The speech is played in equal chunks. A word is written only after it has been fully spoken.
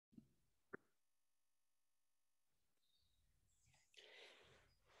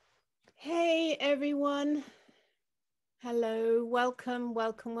Hey everyone. Hello, welcome,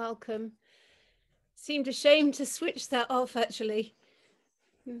 welcome, welcome. Seemed a shame to switch that off actually.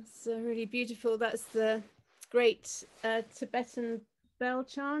 It's really beautiful. That's the great Tibetan bell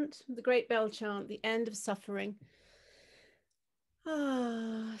chant, the great bell chant, the end of suffering.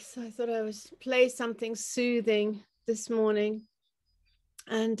 So I thought I would play something soothing this morning.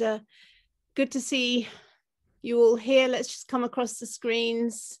 And good to see you all here. Let's just come across the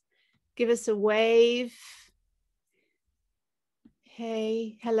screens. Give us a wave.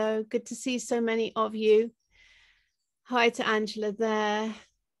 Hey, hello. Good to see so many of you. Hi to Angela there.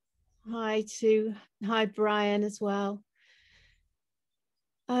 Hi Brian as well.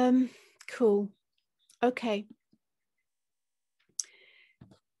 Cool. Okay.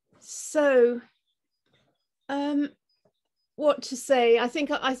 So, what to say? I think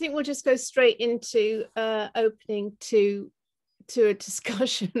we'll just go straight into opening to a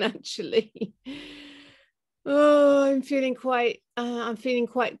discussion actually. Oh, I'm feeling quite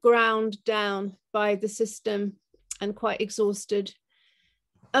ground down by the system and quite exhausted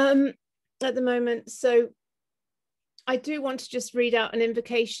at the moment. So I do want to just read out an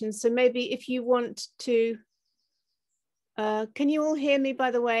invocation. So maybe if you want to, can you all hear me,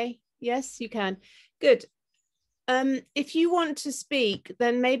 by the way? Yes, you can. Good. If you want to speak,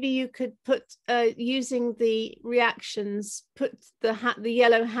 then maybe you could put, using the reactions, put the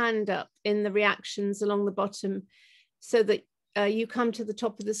yellow hand up in the reactions along the bottom so that you come to the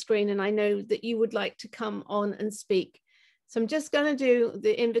top of the screen and I know that you would like to come on and speak. So I'm just going to do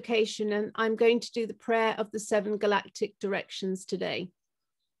the invocation and I'm going to do the prayer of the 7 galactic directions today.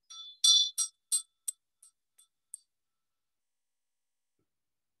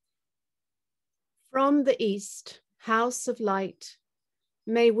 From the east, house of light,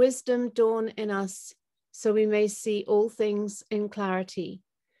 may wisdom dawn in us so we may see all things in clarity.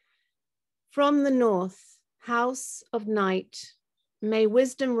 From the north, house of night, may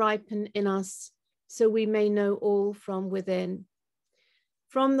wisdom ripen in us so we may know all from within.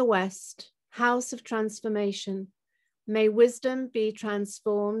 From the west, house of transformation, may wisdom be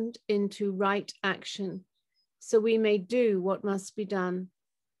transformed into right action so we may do what must be done.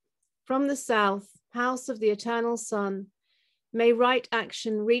 From the south, house of the eternal sun, may right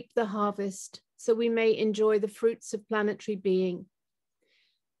action reap the harvest so we may enjoy the fruits of planetary being.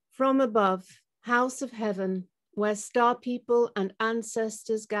 From above, house of heaven, where star people and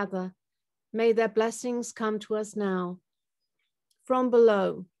ancestors gather, may their blessings come to us now. From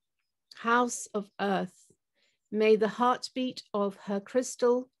below, house of earth, may the heartbeat of her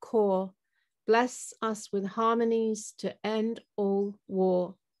crystal core bless us with harmonies to end all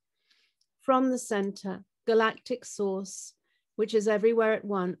war. From the center, galactic source, which is everywhere at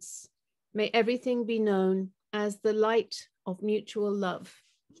once, may everything be known as the light of mutual love.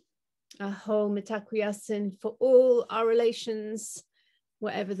 Aho Mitakuyasin for all our relations,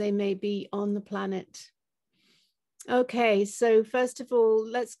 wherever they may be on the planet. Okay, so first of all,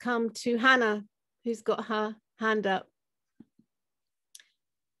 let's come to Hannah, who's got her hand up.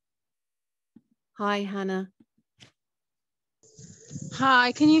 Hi, Hannah.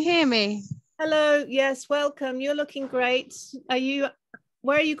 Hi, can you hear me? Hello, yes, welcome. You're looking great. Where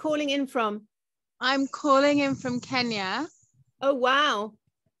are you calling in from? I'm calling in from Kenya. Oh, wow.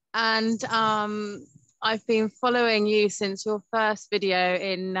 And I've been following you since your first video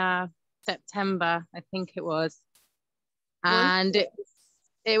in September, I think it was. And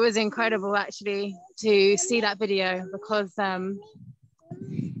it was incredible actually to see that video because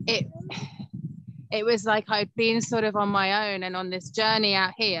it was like I'd been sort of on my own and on this journey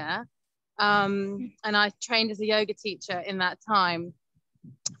out here. And I trained as a yoga teacher in that time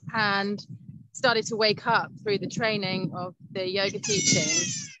and started to wake up through the training of the yoga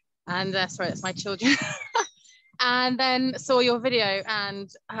teaching. And sorry, that's my children. And then saw your video and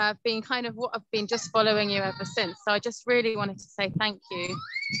have been I've been just following you ever since. So I just really wanted to say thank you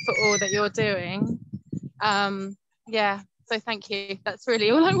for all that you're doing. Yeah, so thank you. That's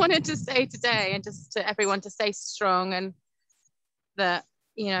really all I wanted to say today, and just to everyone to stay strong and that,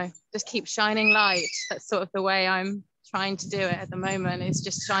 you know, just keep shining light. That's sort of the way I'm trying to do it at the moment, is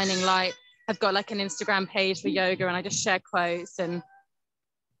just shining light. I've got like an Instagram page for yoga and I just share quotes, and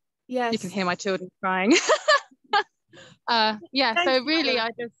yes, you can hear my children crying. Yeah, so really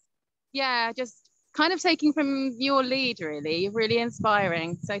I just kind of taking from your lead, really. You're really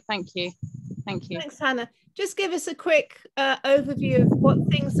inspiring. So thank you. Thanks, Hannah. Just give us a quick overview of what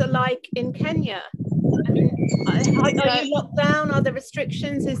things are like in Kenya. I mean, are you locked down? Are there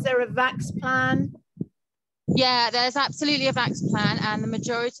restrictions? Is there a vax plan? Yeah, there's absolutely a vax plan, and the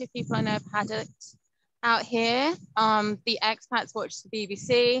majority of people I know have had it out here. The expats watch the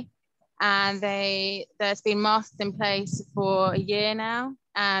BBC, and there's been masks in place for a year now,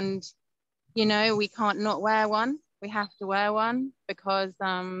 and you know, we can't not wear one. We have to wear one because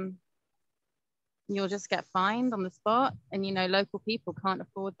you'll just get fined on the spot, and you know, local people can't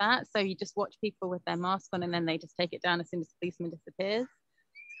afford that, so you just watch people with their mask on and then they just take it down as soon as the policeman disappears.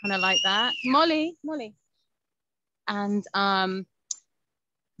 It's kind of like that. Molly. And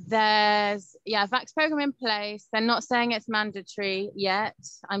there's a vax program in place. They're not saying it's mandatory yet.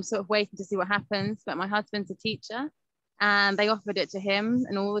 I'm sort of waiting to see what happens, but my husband's a teacher and they offered it to him,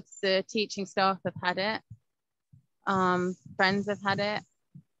 and all the teaching staff have had it. Friends have had it,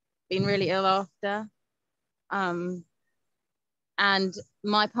 been really ill after. And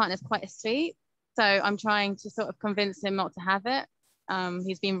my partner's quite asleep, so I'm trying to sort of convince him not to have it.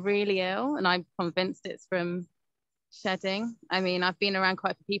 He's been really ill and I'm convinced it's from shedding. I mean, I've been around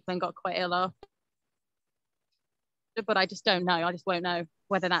quite a few people and got quite ill after, but I just don't know. I just won't know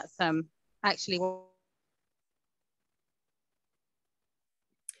whether that's actually what.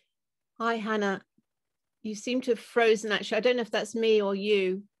 Hi, Hannah. You seem to have frozen, actually. I don't know if that's me or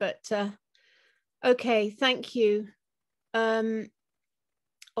you, but okay, thank you. All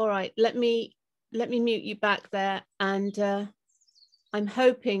right, let me mute you back there, and I'm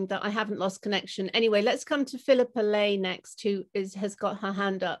hoping that I haven't lost connection. Anyway, let's come to Philippa Lay next, who has got her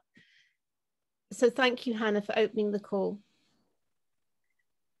hand up. So thank you, Hannah, for opening the call.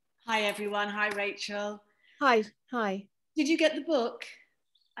 Hi, everyone. Hi, Rachel. Hi. Did you get the book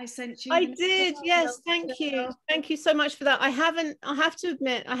I sent you? I did, yes, thank you. Thank you so much for that. I have to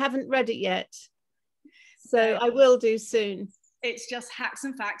admit, I haven't read it yet. So I will do soon. It's just hacks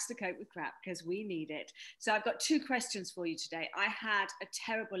and facts to cope with crap, because we need it. So I've got 2 questions for you today. I had a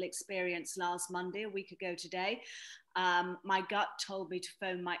terrible experience last Monday, a week ago today. My gut told me to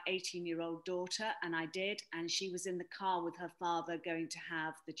phone my 18-year-old daughter, and I did. And she was in the car with her father going to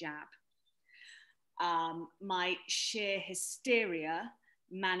have the jab. My sheer hysteria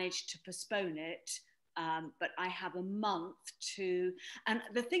managed to postpone it, but I have a month to. And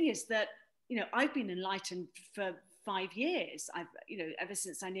the thing is that, you know, I've been enlightened for 5 years. Ever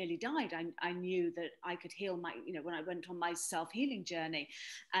since I nearly died, I knew that I could heal when I went on my self-healing journey,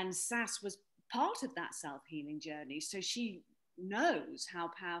 and Sass was part of that self-healing journey. So she knows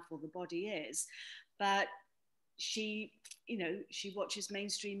how powerful the body is, but she watches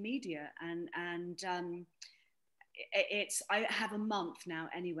mainstream media, and I have a month now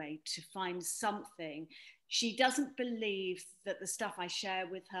anyway to find something. She doesn't believe that the stuff I share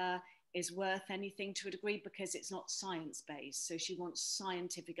with her is worth anything to a degree, because it's not science-based. So she wants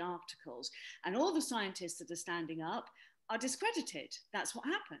scientific articles, and all the scientists that are standing up are discredited. That's what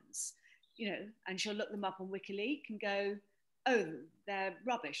happens, and she'll look them up on WikiLeaks and go, oh, they're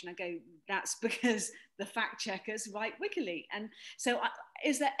rubbish. And I go, that's because the fact checkers write WikiLeaks. And so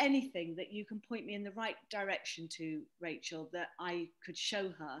is there anything that you can point me in the right direction to, Rachel, that I could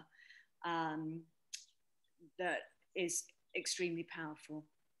show her that is extremely powerful?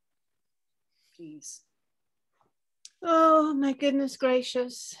 Please. Oh my goodness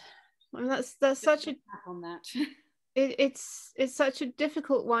gracious! I mean, that's such a on that. It's such a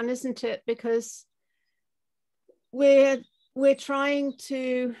difficult one, isn't it? Because we're trying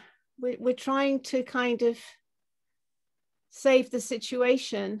to kind of save the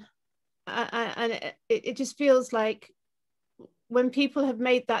situation, and it just feels like when people have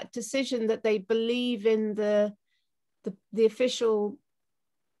made that decision that they believe in the official,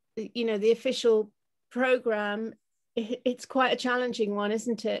 the official program, it's quite a challenging one,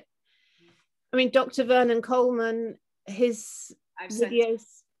 isn't it? I mean, Dr. Vernon Coleman, his videos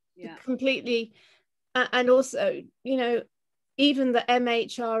completely, and also, even the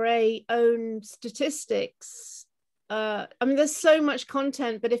MHRA own statistics. I mean, there's so much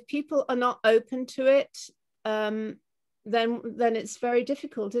content, but if people are not open to it, then it's very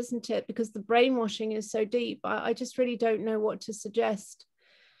difficult, isn't it? Because the brainwashing is so deep. I just really don't know what to suggest.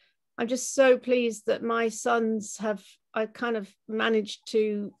 I'm just so pleased that my sons I kind of managed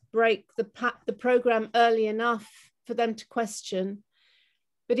to break the program early enough for them to question.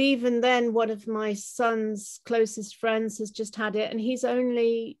 But even then, one of my son's closest friends has just had it, and he's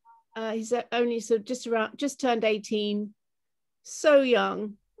only sort of just turned 18, so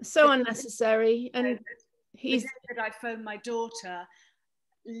young, so unnecessary. And he's. I phoned my daughter,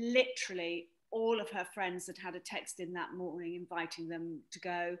 literally all of her friends had a text in that morning inviting them to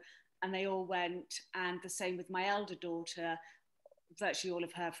go, and they all went. And the same with my elder daughter, virtually all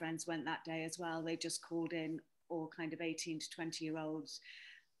of her friends went that day as well. They just called in, all kind of 18 to 20-year-olds.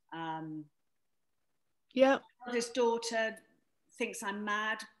 This daughter thinks I'm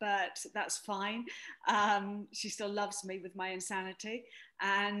mad, but that's fine. She still loves me with my insanity.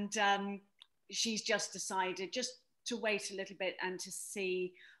 And she's just decided just to wait a little bit and to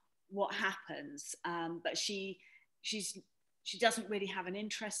see what happens. But she doesn't really have an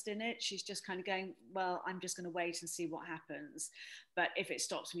interest in it. She's just kind of going, well, I'm just going to wait and see what happens. But if it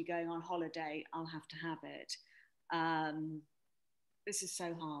stops me going on holiday, I'll have to have it. This is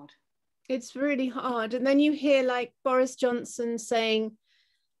so hard. It's really hard. And then you hear like Boris Johnson saying,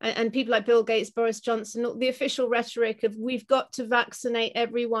 and people like Bill Gates, Boris Johnson, the official rhetoric of we've got to vaccinate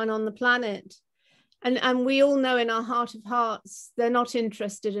everyone on the planet. And we all know in our heart of hearts, they're not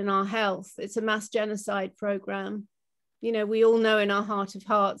interested in our health. It's a mass genocide program. You know, we all know in our heart of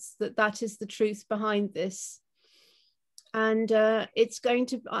hearts that that is the truth behind this. And it's going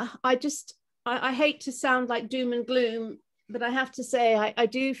to, I hate to sound like doom and gloom, but I have to say, I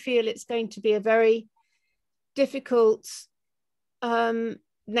do feel it's going to be a very difficult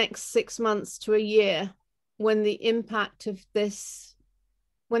next 6 months to a year when the impact of this,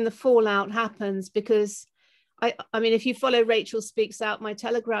 when the fallout happens, because I mean, if you follow Rachel Speaks Out, my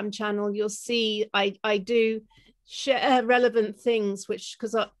Telegram channel, you'll see I do share relevant things, which,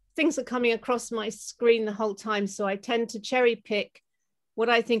 because things are coming across my screen the whole time. So I tend to cherry pick what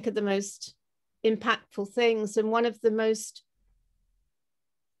I think are the most impactful things. And one of the most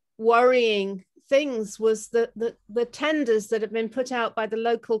worrying things was the tenders that have been put out by the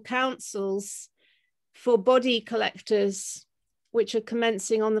local councils for body collectors, which are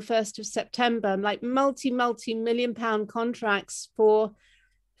commencing on the 1st of September, like multi-million pound contracts for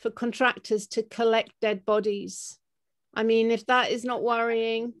contractors to collect dead bodies. I mean, if that is not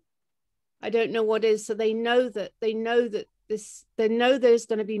worrying, I don't know what is. So they know there's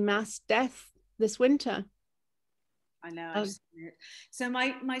going to be mass death this winter. I know. I've seen it. So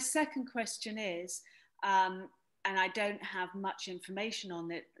my second question is, and I don't have much information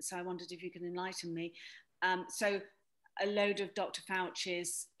on it, so I wondered if you can enlighten me. So a load of Dr.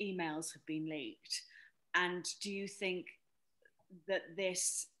 Fauci's emails have been leaked. And do you think that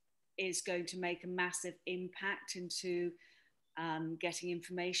this is going to make a massive impact into getting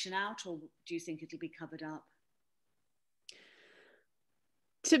information out, or do you think it'll be covered up?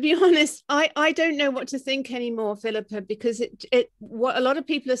 To be honest, I don't know what to think anymore, Philippa, because what a lot of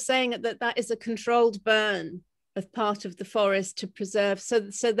people are saying that is a controlled burn of part of the forest to preserve.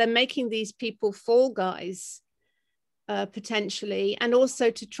 So they're making these people fall guys, potentially, and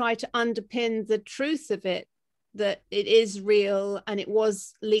also to try to underpin the truth of it, that it is real and it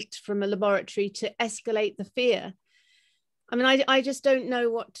was leaked from a laboratory to escalate the fear. I mean, I just don't know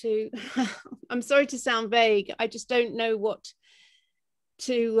what to, I'm sorry to sound vague. I just don't know what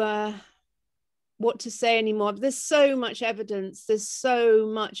to say anymore. There's so much evidence.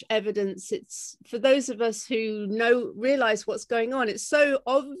 It's for those of us who realize what's going on, it's so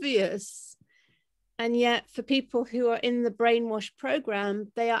obvious. And yet for people who are in the brainwash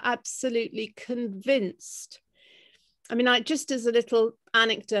program, they are absolutely convinced. I mean, just as a little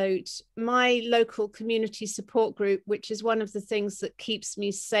anecdote, my local community support group, which is one of the things that keeps me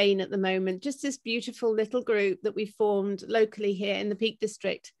sane at the moment, just this beautiful little group that we formed locally here in the Peak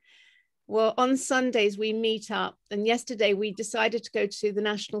District. Well, on Sundays we meet up, and yesterday we decided to go to the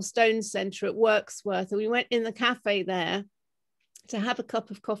National Stone Centre at Wirksworth, and we went in the cafe there to have a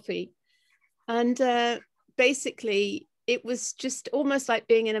cup of coffee. And basically it was just almost like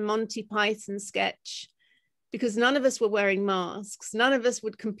being in a Monty Python sketch, because none of us were wearing masks. None of us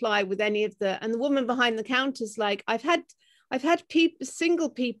would comply with any of and the woman behind the counter's like, I've had single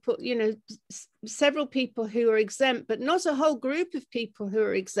people, you know, several people who are exempt, but not a whole group of people who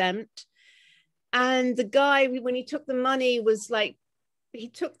are exempt. And the guy, when he took the money, was like, he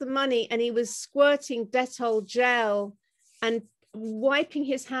took the money and he was squirting Dettol gel and wiping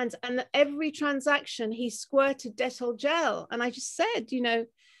his hands. And every transaction he squirted Dettol gel. And I just said, you know,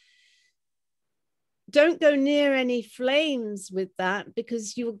 don't go near any flames with that,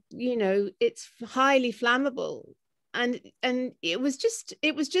 because you know, it's highly flammable. And it was just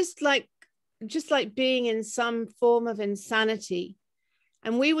like being in some form of insanity.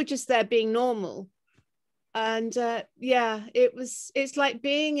 And we were just there being normal. And yeah, it's like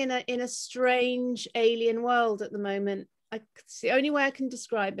being in a strange alien world at the moment. It's the only way I can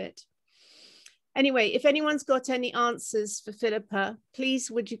describe it. Anyway, if anyone's got any answers for Philippa,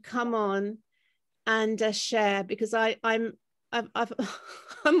 please would you come on and share, because I'm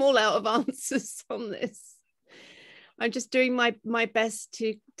all out of answers on this. I'm just doing my best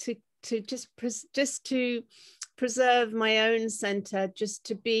to preserve my own centre, just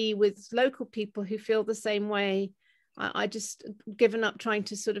to be with local people who feel the same way. I just given up trying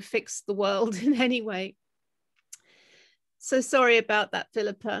to sort of fix the world in any way. So sorry about that,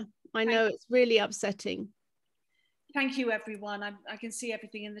 Philippa. I know it's really upsetting. Thank you, everyone. I can see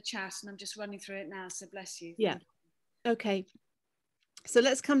everything in the chat and I'm just running through it now, so bless you. Yeah. Okay. So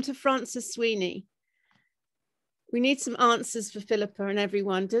let's come to Francis Sweeney. We need some answers for Philippa and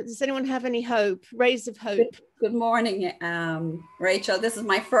everyone. Does anyone have any hope? Rays of hope. Good morning, Rachel. This is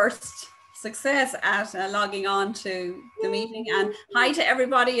my first success at logging on to the meeting. And hi to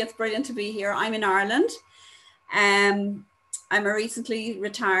everybody. It's brilliant to be here. I'm in Ireland. I'm a recently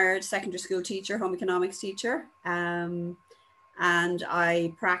retired secondary school teacher, home economics teacher. And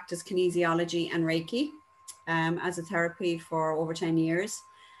I practice kinesiology and Reiki as a therapy for over 10 years.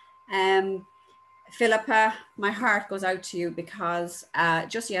 Philippa, my heart goes out to you because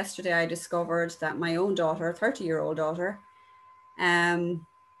just yesterday I discovered that my own daughter, 30-year-old daughter,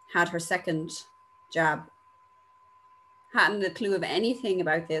 had her second jab. Hadn't a clue of anything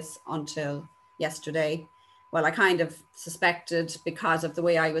about this until yesterday. Well, I kind of suspected because of the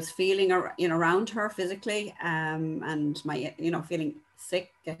way I was feeling around her physically, and my, feeling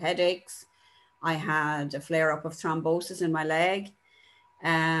sick, headaches. I had a flare up of thrombosis in my leg.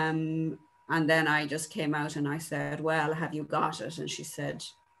 And then I just came out and I said, well, have you got it? And she said,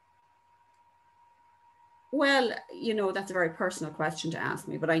 well, that's a very personal question to ask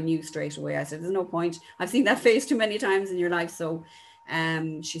me, but I knew straight away. I said, there's no point. I've seen that face too many times in your life. So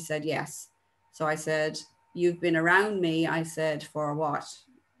she said, yes. So I said, you've been around me, I said, for what,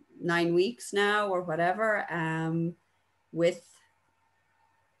 9 weeks now or whatever, with,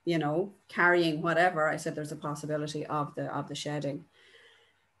 carrying whatever. I said, there's a possibility of the shedding.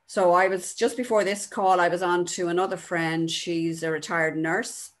 So I was, just before this call, I was on to another friend. She's a retired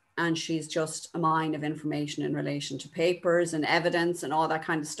nurse and she's just a mine of information in relation to papers and evidence and all that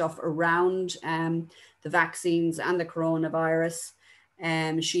kind of stuff around the vaccines and the coronavirus.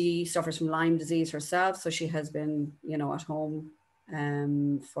 She suffers from Lyme disease herself. So she has been, at home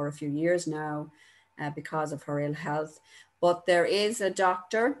for a few years now because of her ill health. But there is a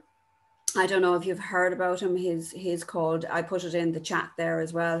doctor, I don't know if you've heard about him. He's called, I put it in the chat there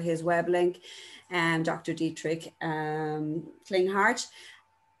as well, his web link, Dr. Dietrich Klinghardt.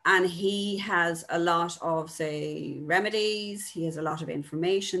 And he has a lot of, say, remedies. He has a lot of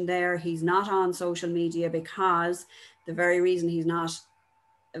information there. He's not on social media because the very reason he's not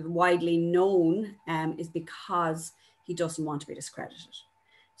widely known is because he doesn't want to be discredited.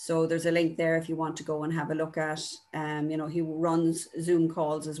 So there's a link there if you want to go and have a look at, he runs Zoom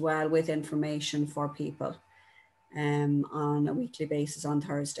calls as well with information for people on a weekly basis on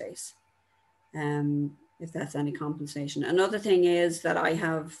Thursdays, if that's any compensation. Another thing is that I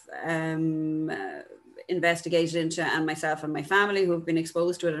have investigated into, and myself and my family who have been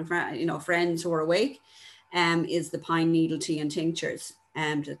exposed to it, and friends who are awake, is the pine needle tea and tinctures.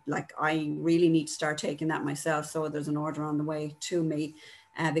 And I really need to start taking that myself. So there's an order on the way to me.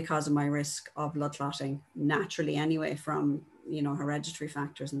 Because of my risk of blood clotting naturally anyway from, hereditary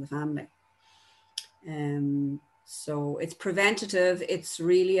factors in the family. So it's preventative. It's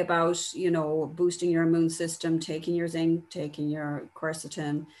really about, boosting your immune system, taking your zinc, taking your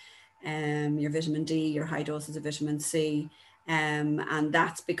quercetin, your vitamin D, your high doses of vitamin C. And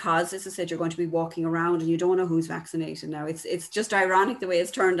that's because, as I said, you're going to be walking around and you don't know who's vaccinated now. It's just ironic the way it's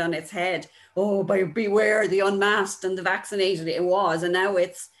turned on its head. Oh, beware the unmasked and the vaccinated it was. And now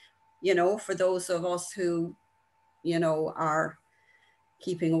it's, for those of us who, are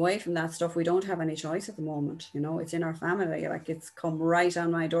keeping away from that stuff, we don't have any choice at the moment. It's in our family. It's come right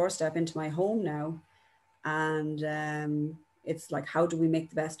on my doorstep into my home now. And it's like, how do we make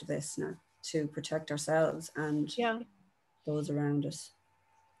the best of this now to protect ourselves and those around us?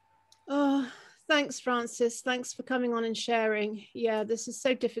 Oh, thanks, Francis. Thanks for coming on and sharing. Yeah, this is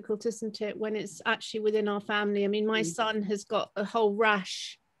so difficult, isn't it, when it's actually within our family? I mean, my son has got a whole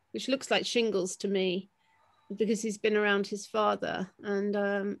rash, which looks like shingles to me, because he's been around his father. And,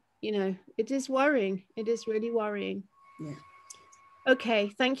 it is worrying. It is really worrying. Yeah. Okay,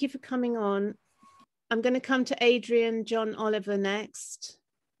 thank you for coming on. I'm going to come to Adrian John Oliver next.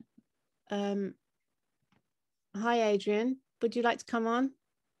 Hi, Adrian. Would you like to come on?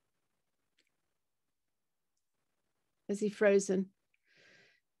 Is he frozen?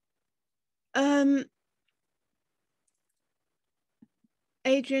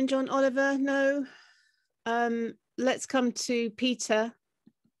 Adrian John Oliver, no. Let's come to Peter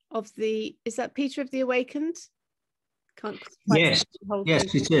of the, is that Peter of the Awakened? Yes,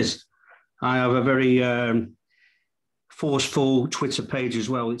 it is. I have a very forceful Twitter page as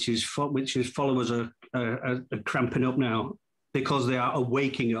well, which is followers are cramping up now because they are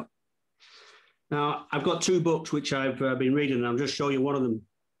waking up. Now, I've got 2 books which I've been reading, and I'll just show you one of them.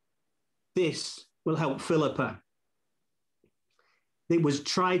 This will help Philippa. It was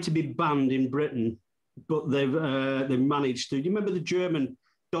tried to be banned in Britain, but they've managed to. Do you remember the German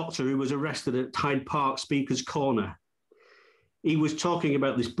doctor who was arrested at Hyde Park Speaker's Corner? He was talking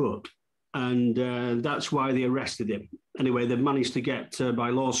about this book, and that's why they arrested him. Anyway, they managed to get, by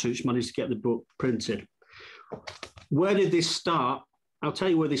lawsuits, managed to get the book printed. Where did this start? I'll tell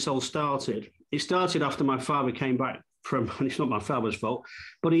you where this all started. It started after my father came back from, and it's not my father's fault,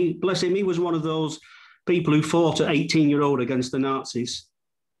 but he, bless him, he was one of those people who fought at 18-year-old against the Nazis.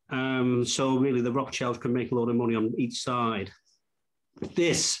 So really the Rothschilds could make a lot of money on each side.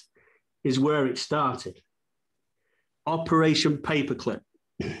 This is where it started. Operation Paperclip,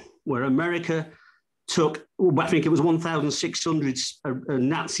 where America took, I think it was 1,600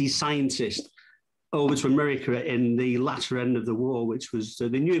 Nazi scientists over to America in the latter end of the war, which was, they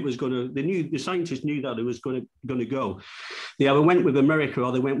knew it was going to, the scientists knew that it was going to go. They either went with America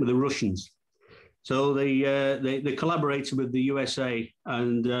or they went with the Russians. So they collaborated with the USA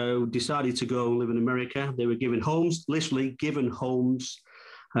and decided to go live in America. They were given homes, literally given homes,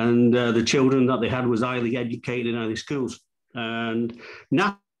 and the children that they had was highly educated in highly schools. And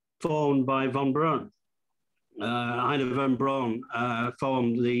NASA formed by von Braun. Heiner von Braun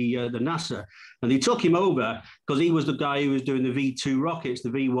formed the NASA, and they took him over because he was the guy who was doing the V2 rockets, the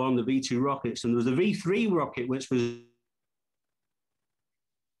V1, the V2 rockets, and there was the V3 rocket, which was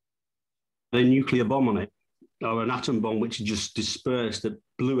a nuclear bomb on it, or an atom bomb, which just dispersed, that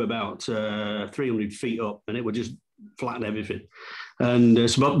blew about 300 feet up, and it would just flatten everything. And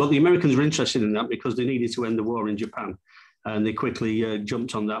but the Americans were interested in that because they needed to end the war in Japan, and they quickly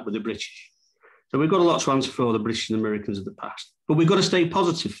jumped on that with the British. So we've got a lot to answer for, the British and Americans of the past. But we've got to stay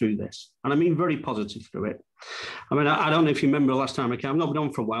positive through this. And I mean very positive through it. I mean, I don't know if you remember the last time I came. I've not been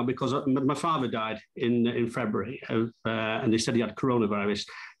on for a while because my father died in February, and they said he had coronavirus.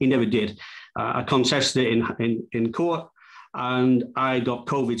 He never did. I contested it in court, and I got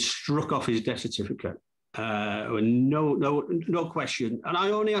COVID struck off his death certificate. No question. And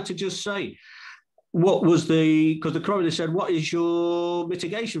I only had to just say, what was because the coroner said, what is your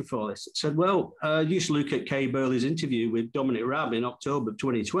mitigation for this? I said, well, I used to look at Kay Burley's interview with Dominic Raab in October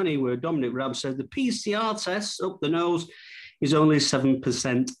 2020, where Dominic Raab said the PCR test up the nose is only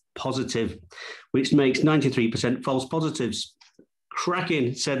 7% positive, which makes 93% false positives.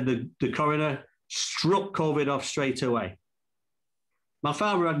 Cracking, said the coroner, struck COVID off straight away. My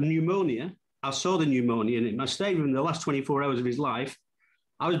father had pneumonia. I saw the pneumonia in him. I stayed with him the last 24 hours of his life.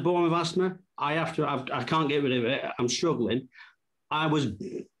 I was born with asthma. I can't get rid of it. I'm struggling. I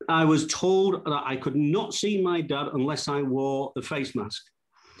was told that I could not see my dad unless I wore the face mask.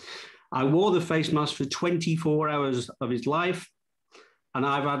 I wore the face mask for 24 hours of his life.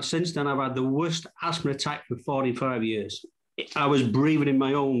 And since then, I've had the worst asthma attack for 45 years. I was breathing in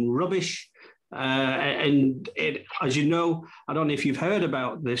my own rubbish. As you know, I don't know if you've heard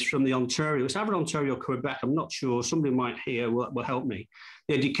about this from the Ontario, it's either Ontario or Quebec, I'm not sure, somebody might hear will help me.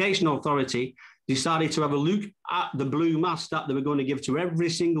 The Education Authority decided to have a look at the blue mask that they were going to give to every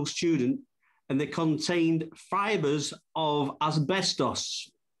single student, and they contained fibers of asbestos.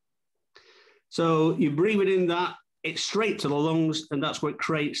 So you breathe it in that, it's straight to the lungs, and that's what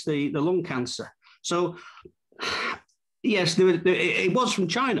creates the lung cancer. So yes, it was from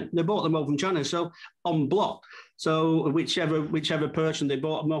China. They bought them all from China, so on block. So whichever person they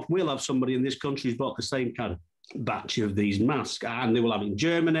bought them off, we'll have somebody in this country who's bought the same kind of batch of these masks, and they will have it in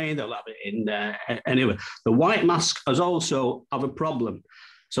Germany. They'll have it in anyway. The white mask has also have a problem.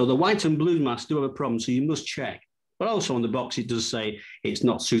 So the white and blue masks do have a problem. So you must check. But also on the box, it does say it's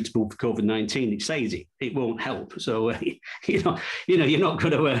not suitable for COVID-19. It says it won't help. So you're not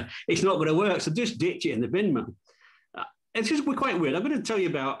going to. It's not going to work. So just ditch it in the bin, man. It's just quite weird. I'm going to tell you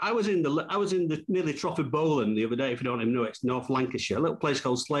about. I was in the near the Trough of Bowland the other day. If you don't even know, it's North Lancashire, a little place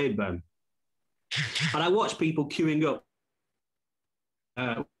called Sladeburn, and I watched people queuing up.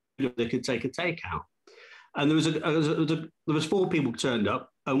 They could take a takeout, and there was 4 people turned up,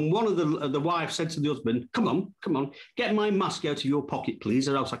 and one of the wife said to the husband, "Come on, get my mask out of your pocket, please,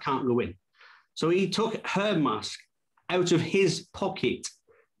 or else I can't go in." So he took her mask out of his pocket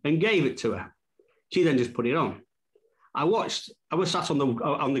and gave it to her. She then just put it on. I was sat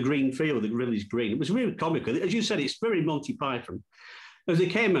on the green field, the village green. It was really comical. As you said, it's very Monty Python. As they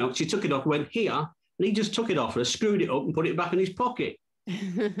came out, she took it off, went here, and he just took it off her, screwed it up and put it back in his pocket.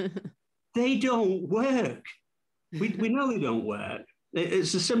 They don't work. We know they don't work.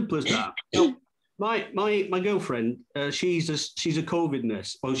 It's as simple as that. So my girlfriend, she's a COVID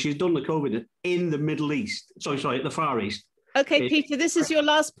nurse. Well, she's done the COVID nurse in the Middle East. Sorry, the Far East. Okay, Peter, this is your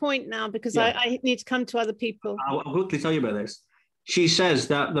last point now because yeah. I need to come to other people. I'll quickly tell you about this. She says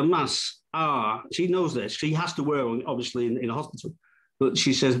that the masks she knows this, she has to wear them, obviously, in a hospital. but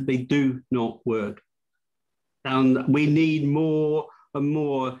she says they do not work. And we need more and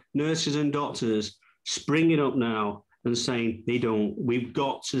more nurses and doctors springing up now and saying they don't. We've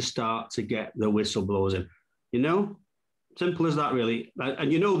got to start to get the whistleblowers in. You know, simple as that, really.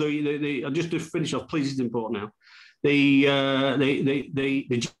 And you know, just to finish off, please, it's important now. The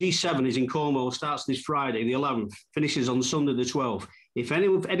G7 is in Cornwall, starts this Friday, the 11th, finishes on Sunday, the 12th. If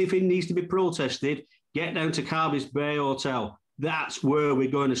anything needs to be protested, get down to Carby's Bay Hotel. That's where we're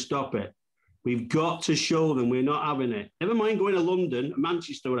going to stop it. We've got to show them we're not having it. Never mind going to London,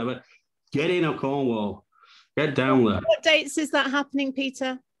 Manchester, whatever. Get in at Cornwall. Get down there. What dates is that happening,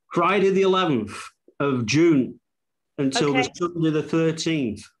 Peter? Friday the 11th of June until the Sunday the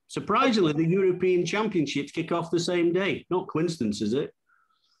 13th. Surprisingly, the European Championships kick off the same day. Not coincidence, is it?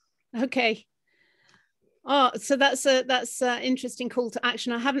 Okay. Oh, so that's a interesting call to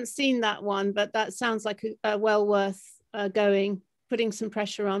action. I haven't seen that one, but that sounds like a well worth going, putting some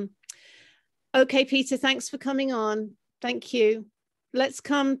pressure on. Okay, Peter, thanks for coming on. Thank you. Let's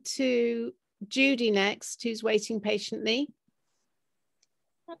come to Judy next, who's waiting patiently.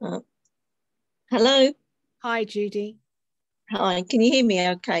 Hello. Hi, Judy. Hi, can you hear me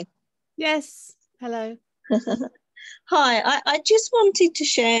okay? Yes, hello. Hi, I just wanted to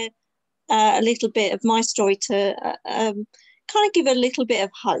share a little bit of my story to kind of give a little bit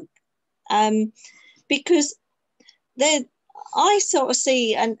of hope, because I sort of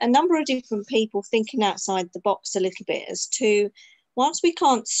see a number of different people thinking outside the box a little bit as to, once we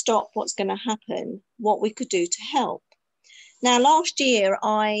can't stop what's going to happen, what we could do to help. Now, last year,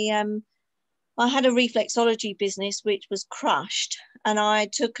 I had a reflexology business which was crushed, and I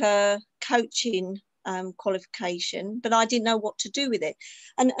took a coaching qualification, but I didn't know what to do with it.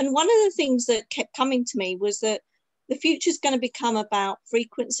 And one of the things that kept coming to me was that the future is going to become about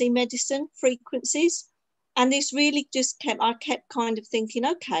frequency medicine, frequencies. And this really just I kept kind of thinking,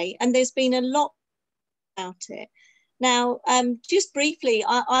 okay, and there's been a lot about it. Now, just briefly,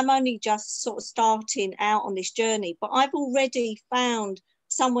 I'm only just sort of starting out on this journey, but I've already found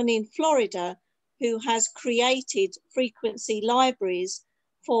someone in Florida who has created frequency libraries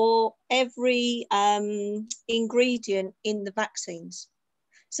for every ingredient in the vaccines.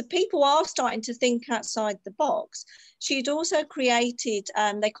 So people are starting to think outside the box. She'd also created,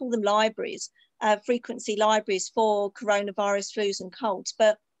 they call them libraries, frequency libraries for coronavirus, flus and colds.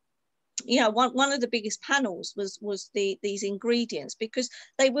 But you know, one of the biggest panels was these ingredients, because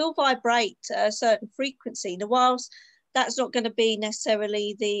they will vibrate at a certain frequency. Now, whilst that's not going to be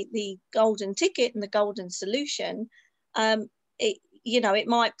necessarily the golden ticket and the golden solution, it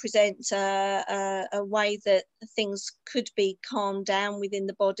might present a way that things could be calmed down within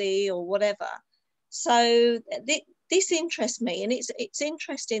the body or whatever. So this interests me, and it's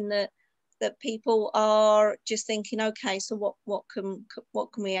interesting that people are just thinking, okay, so what can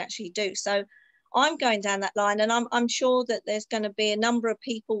we actually do? So I'm going down that line, and I'm sure that there's going to be a number of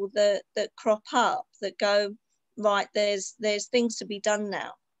people that crop up that go, right, there's things to be done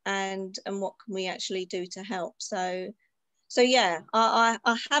now, and what can we actually do to help? So yeah, I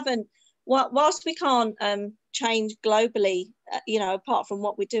haven't, whilst we can't change globally, apart from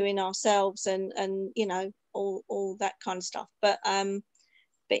what we're doing ourselves and all that kind of stuff, but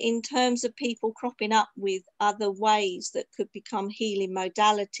in terms of people cropping up with other ways that could become healing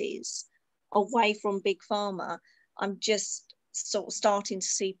modalities away from big pharma, I'm just sort of starting to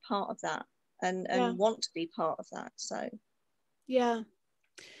see part of that and want to be part of that. So yeah,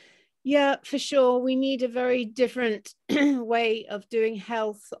 for sure. We need a very different way of doing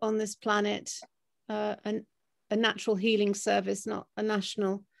health on this planet, and a natural healing service, not a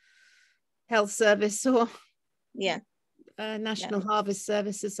national health service or national harvest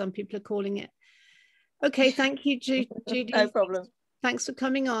service, as some people are calling it. Okay, thank you, Judy. No problem. Thanks for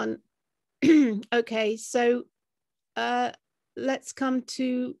coming on. Okay, so let's come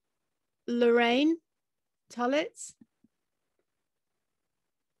to Lorraine Tullitz.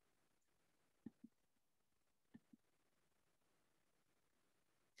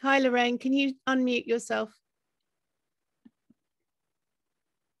 Hi, Lorraine, can you unmute yourself?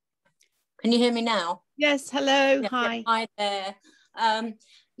 Can you hear me now? Yes, hello, yeah, hi. Hi there.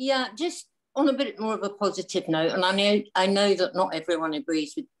 Just on a bit more of a positive note, and I know that not everyone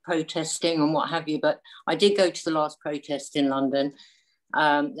agrees with protesting and what have you, but I did go to the last protest in London.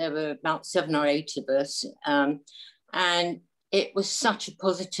 There were about 7 or 8 of us, and it was such a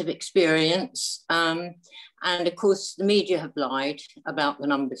positive experience. And of course, the media have lied about the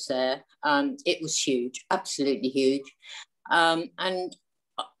numbers there. It was huge, absolutely huge. And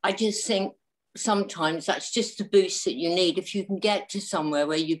I just think sometimes that's just the boost that you need. If you can get to somewhere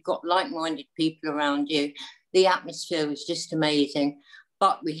where you've got like-minded people around you, The atmosphere was just amazing,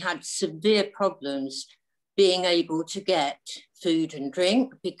 but we had severe problems being able to get food and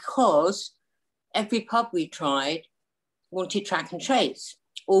drink because every pub we tried wanted track and trace,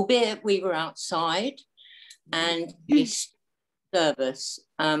 albeit we were outside and they serve us.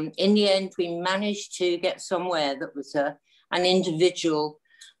 In the end, we managed to get somewhere that was an individual,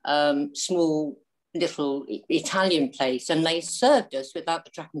 small little Italian place, and they served us without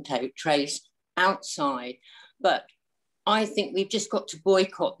the track and trace outside. But I think we've just got to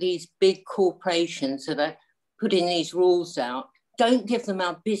boycott these big corporations that are putting these rules out. Don't give them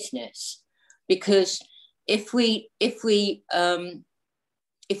our business, because if we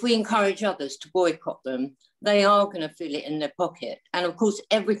encourage others to boycott them, they are going to feel it in their pocket. And of course,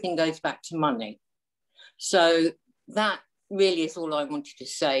 everything goes back to money. So that really is all I wanted to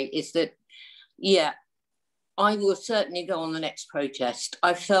say, is that, yeah, I will certainly go on the next protest.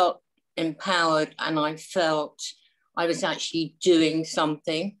 I felt empowered and I felt I was actually doing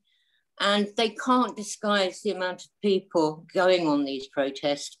something. And they can't disguise the amount of people going on these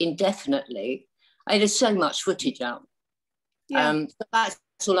protests indefinitely. There's so much footage out. Yeah. So that's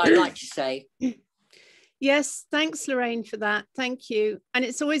all I'd like to say. Yes, thanks, Lorraine, for that. Thank you. And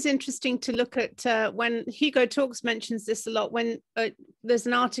it's always interesting to look at when Hugo Talks mentions this a lot, when there's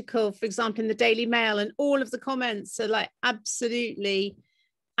an article, for example, in the Daily Mail, and all of the comments are like absolutely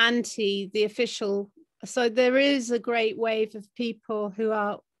anti the official. So there is a great wave of people who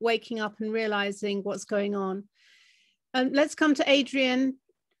are waking up and realizing what's going on. Let's come to Adrian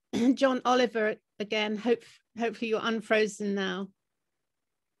John Oliver again. Hopefully you're unfrozen now.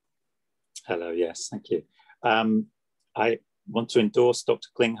 Hello, yes, thank you. I want to endorse Dr.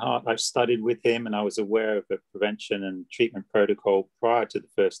 Klinghardt. I've studied with him and I was aware of the prevention and treatment protocol prior to the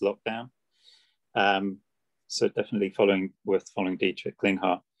first lockdown. So definitely worth following Dietrich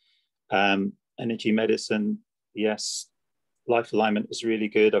Klinghardt. Energy medicine, yes. Life alignment is really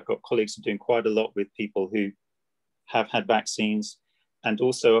good. I've got colleagues who are doing quite a lot with people who have had vaccines and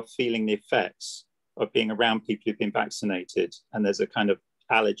also are feeling the effects of being around people who've been vaccinated. And there's a kind of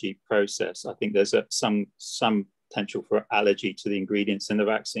allergy process. I think there's some potential for allergy to the ingredients in the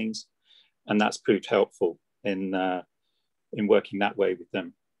vaccines, and that's proved helpful in working that way with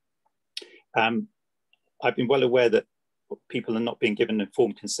them. I've been well aware that people are not being given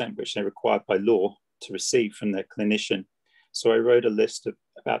informed consent, which they're required by law to receive from their clinician. So I wrote a list of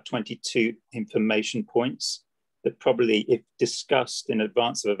about 22 information points that probably, if discussed in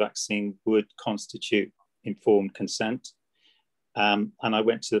advance of a vaccine, would constitute informed consent. And I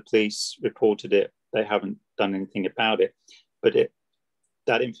went to the police, reported it. They haven't done anything about it, but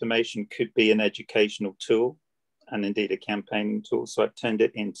that information could be an educational tool and indeed a campaigning tool. So I've turned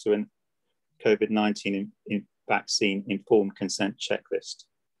it into a COVID-19 vaccine informed consent checklist.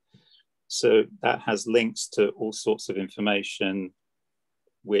 So that has links to all sorts of information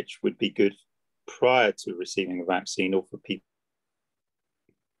which would be good prior to receiving a vaccine or for people.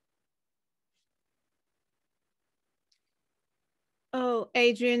 Oh,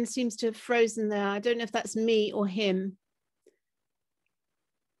 Adrian seems to have frozen there. I don't know if that's me or him.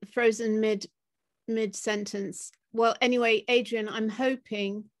 Frozen mid sentence. Well, anyway, Adrian, I'm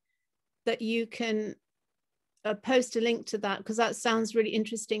hoping that you can post a link to that, because that sounds really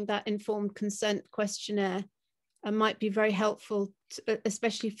interesting. That informed consent questionnaire might be very helpful,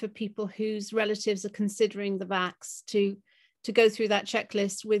 especially for people whose relatives are considering the vax, to go through that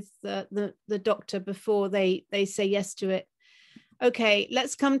checklist with the doctor before they say yes to it. Okay,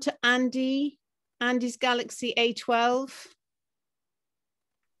 let's come to Andy. Andy's Galaxy A12.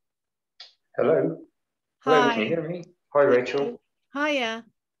 Hello. Hi. Hello, can you hear me? Hi, Rachel. Hiya.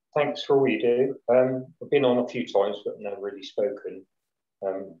 Thanks for all you do. I've been on a few times, but never really spoken. I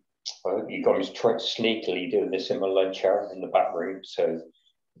hope you guys try sneakily doing this in my lunch hour in the back room, so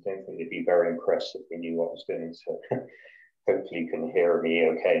I don't think they'd be very impressed if they knew what I was doing. So hopefully you can hear me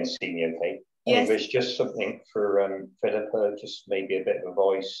okay and see me okay. Yes. There's just something for Philippa, just maybe a bit of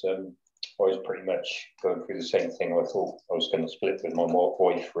advice. I was pretty much going through the same thing. I thought I was going to split with my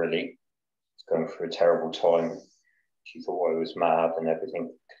wife, really. It's going through a terrible time. She thought I was mad and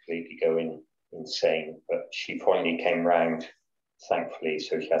everything, completely going insane. But she finally came round, thankfully,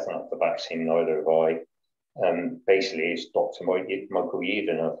 so she hasn't had the vaccine, neither have I. Basically, it's Dr. Michael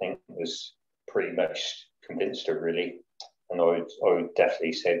Eden, I think, was pretty much convinced her, really. And I would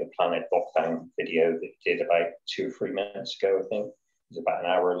definitely say the Planet Lockdown video that he did about 2 or 3 minutes ago, I think, it was about an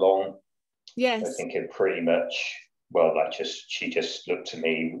hour long. Yes. I think it pretty much, well, she just looked at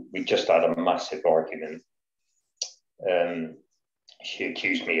me. We just had a massive argument. She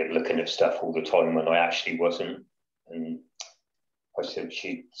accused me of looking at stuff all the time when I actually wasn't. And I said,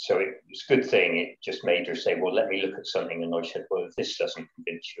 so it was a good thing. It just made her say, well, let me look at something. And I said, well, if this doesn't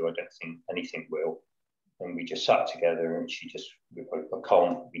convince you, I don't think anything will. And we just sat together, and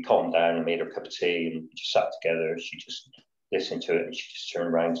we calmed down and made her a cup of tea, and we just sat together. She just listened to it, and she just turned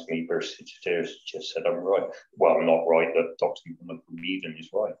around to me, burst into tears, just said, I'm right. Well, I'm not right, but Dr. Eden is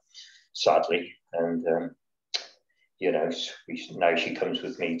right, sadly. And, you know, now she comes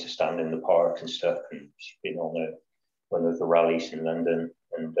with me to stand in the park and stuff, and she's been on one of the rallies in London,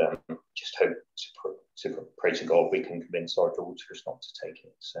 and just hope to pray to God we can convince our daughters not to take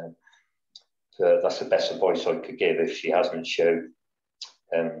it. So that's the best advice I could give if she hasn't showed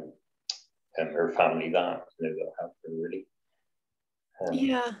her family that, you know, that helped her really.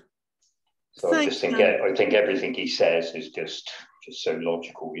 Yeah. So I just think I think everything he says is just so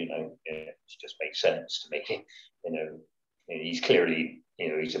logical, you know. It just makes sense to me. You know, he's clearly, you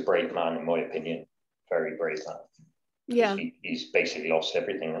know, he's a brave man in my opinion, very brave man. Yeah. He's basically lost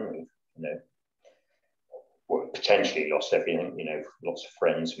everything, hasn't he? You know, or potentially lost everything. You know, lots of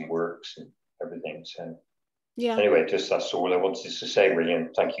friends and works and everything. So yeah. Anyway, that's all I wanted to say, really. And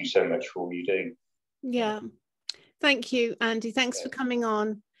thank you so much for all you do. Yeah. Thank you, Andy. Thanks for coming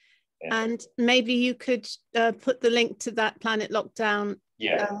on. Yeah. And maybe you could put the link to that Planet Lockdown.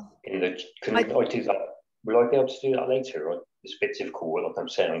 Yeah. Can I do that? Will I be able to do that later? Or it's a bit difficult. Like I'm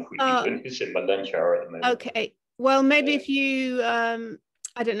saying, I'm quickly doing this in my lunch hour at the moment. Okay. Well, maybe if you, I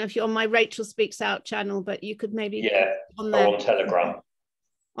don't know if you're on my Rachel Speaks Out channel, but you could maybe on Telegram.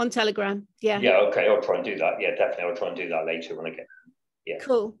 On Telegram, yeah. Yeah, okay, I'll try and do that. Yeah, definitely, I'll try and do that later when I get home. Yeah.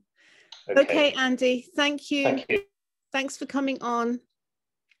 Cool. Okay, Andy, thank you. Thank you. Thanks for coming on.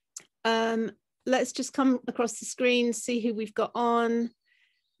 Let's just come across the screen, see who we've got on.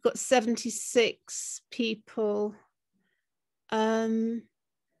 We've got 76 people.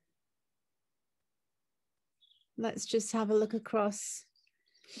 Let's just have a look across.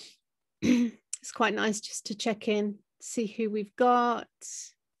 It's quite nice just to check in, see who we've got.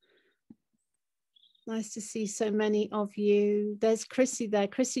 Nice to see so many of you. There's Chrissy there.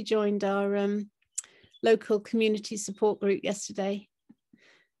 Chrissy joined our local community support group yesterday.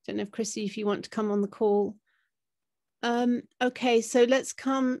 Don't know if Chrissy, if you want to come on the call. Okay, so let's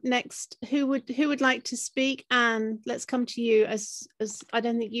come next. Who would like to speak? Anne, let's come to you as I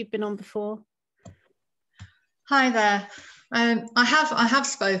don't think you've been on before. Hi there. I have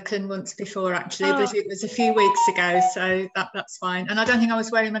spoken once before actually, but it was a few weeks ago, so that's fine. And I don't think I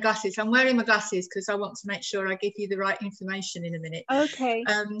was wearing my glasses. I'm wearing my glasses because I want to make sure I give you the right information in a minute. Okay.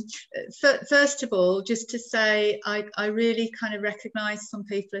 First of all, just to say, I really kind of recognise some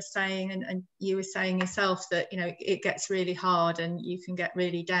people are saying, and you were saying yourself, that, you know, it gets really hard and you can get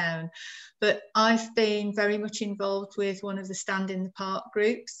really down. But I've been very much involved with one of the Stand in the Park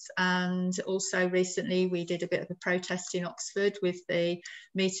groups, and also recently we did a bit of a protest in Oxford with the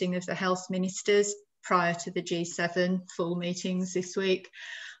meeting of the health ministers prior to the G7 full meetings this week.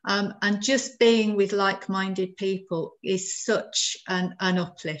 And just being with like-minded people is such an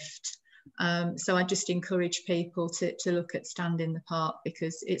uplift. So I just encourage people to look at Stand in the Park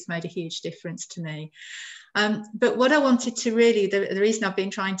because it's made a huge difference to me. But what I wanted to really, the reason I've been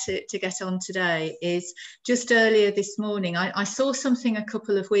trying to get on today is just earlier this morning, I saw something a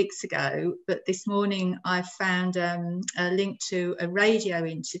couple of weeks ago, but this morning I found a link to a radio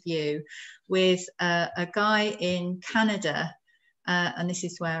interview with a guy in Canada. And this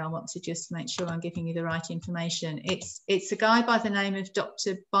is where I want to just make sure I'm giving you the right information. It's a guy by the name of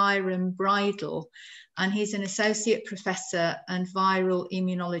Dr. Byron Bridle, and he's an associate professor and viral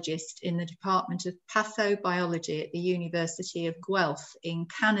immunologist in the Department of Pathobiology at the University of Guelph in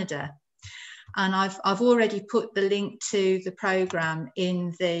Canada. And I've already put the link to the programme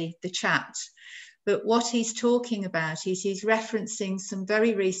in the chat. But what he's talking about is he's referencing some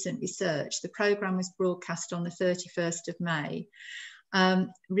very recent research. The programme was broadcast on the 31st of May.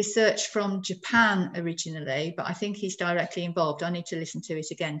 Research from Japan originally, but I think he's directly involved. I need to listen to it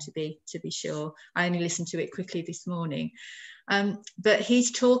again to be sure. I only listened to it quickly this morning. But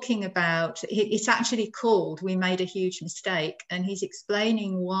he's talking about, it's actually called "We Made a Huge Mistake," and he's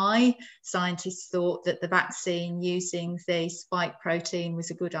explaining why scientists thought that the vaccine using the spike protein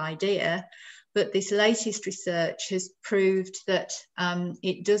was a good idea. But this latest research has proved that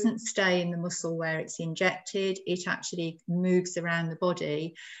it doesn't stay in the muscle where it's injected. It actually moves around the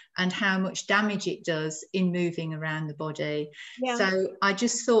body, and how much damage it does in moving around the body. Yeah. So I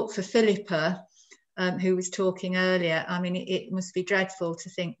just thought for Philippa, who was talking earlier, I mean, it must be dreadful to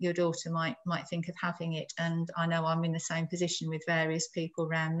think your daughter might think of having it. And I know I'm in the same position with various people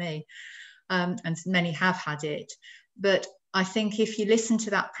around me, and many have had it. But I think if you listen to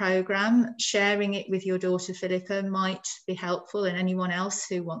that programme, sharing it with your daughter Philippa might be helpful, and anyone else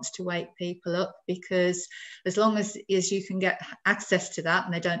who wants to wake people up, because as long as you can get access to that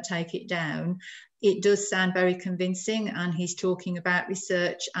and they don't take it down, it does sound very convincing, and he's talking about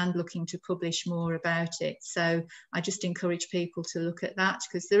research and looking to publish more about it. So I just encourage people to look at that,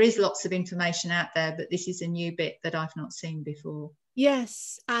 because there is lots of information out there, but this is a new bit that I've not seen before.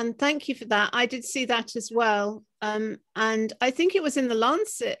 Yes, and thank you for that. I did see that as well. And I think it was in the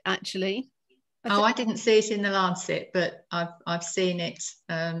Lancet, actually. I didn't see it in the Lancet, but I've seen it.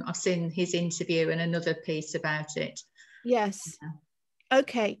 I've seen his interview and another piece about it. Yes.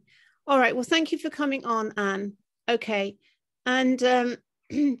 Okay. All right. Well, thank you for coming on, Anne. Okay. And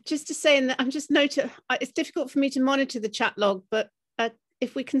just to say, I'm just noting, it's difficult for me to monitor the chat log, but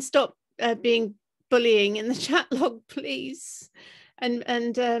if we can stop being bullying in the chat log, please.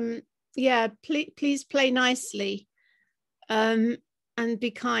 And yeah, please play nicely and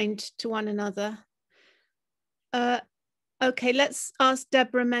be kind to one another. Okay, let's ask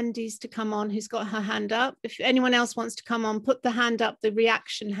Deborah Mendes to come on, who's got her hand up. If anyone else wants to come on, put the hand up, the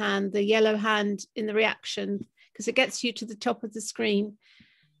reaction hand, the yellow hand in the reaction, because it gets you to the top of the screen.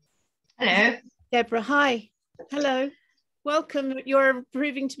 Hello. Deborah, hi. Hello. Welcome. You're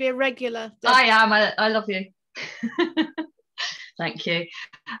proving to be a regular. Deborah. I am. I love you. Thank you.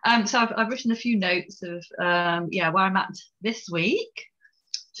 So I've written a few notes of yeah, where I'm at this week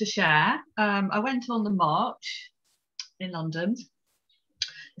to share. I went on the march in London.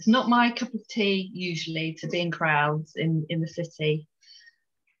 It's not my cup of tea usually to be in crowds in the city.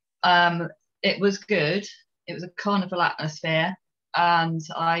 It was good. It was a carnival atmosphere and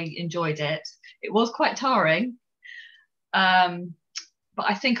I enjoyed it. It was quite tiring, but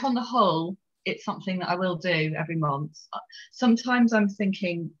I think on the whole it's something that I will do every month. Sometimes I'm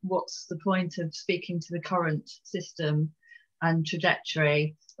thinking, what's the point of speaking to the current system and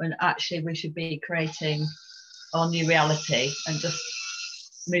trajectory when actually we should be creating our new reality and just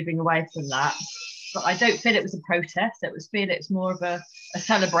moving away from that. But I don't feel it was a protest. It's more of a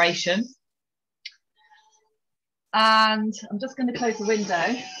celebration. And I'm just going to close the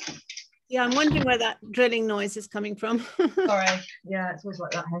window. Yeah, I'm wondering where that drilling noise is coming from. Sorry. Yeah, it's always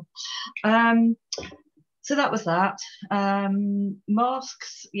like that here. So that was that.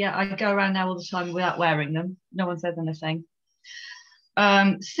 Masks, yeah, I go around now all the time without wearing them. No one says anything.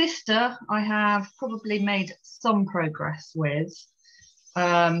 Sister, I have probably made some progress with.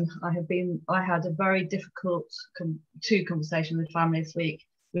 I had a very difficult two conversations with family this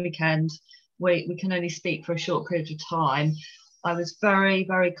weekend. We can only speak for a short period of time. I was very,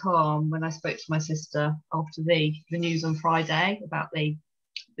 very calm when I spoke to my sister after the news on Friday about the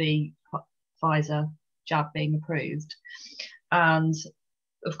Pfizer jab being approved. And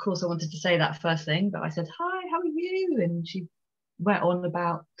of course I wanted to say that first thing, but I said, hi, how are you? And she went on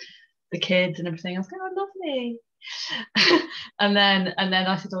about the kids and everything. I was going, oh, lovely. and then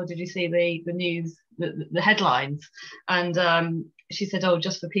I said, oh, did you see the news, the headlines? And she said, oh,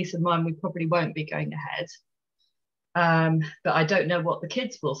 just for peace of mind, we probably won't be going ahead. But I don't know what the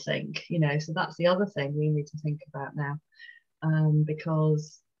kids will think, so that's the other thing we need to think about now,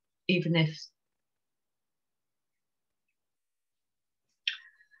 because even if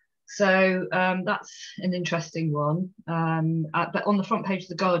so, that's an interesting one. But on the front page of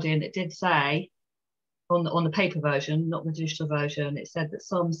the Guardian, it did say on the paper version, not the digital version, it said that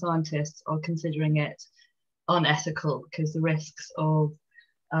some scientists are considering it unethical because the risks of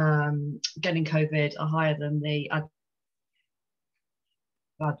getting COVID are higher than the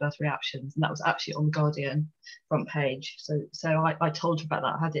adverse reactions, and that was actually on the Guardian front page. So I told her about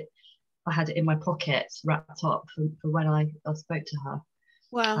that. I had it in my pocket, wrapped up for when I spoke to her.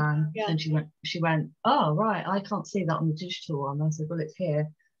 Wow. Yeah. And she went, oh right, I can't see that on the digital one. I said, well, it's here.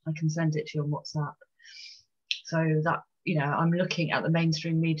 I can send it to you on WhatsApp. So that I'm looking at the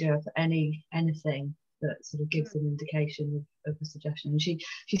mainstream media for anything that sort of gives an indication of a suggestion. And she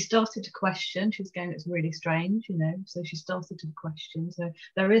started to question. She was going, it's really strange, so she started to question. So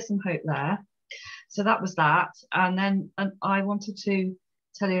there is some hope there. So that was that. And I wanted to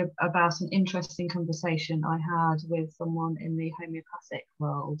tell you about an interesting conversation I had with someone in the homeopathic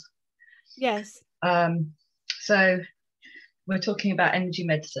world. Yes. So we're talking about energy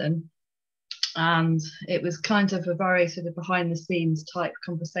medicine, and it was kind of a very sort of behind the scenes type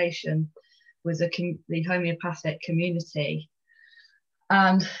conversation with the homeopathic community,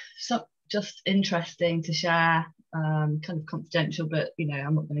 and so just interesting to share, kind of confidential, but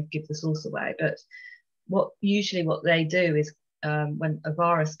I'm not going to give the source away. But what they do is when a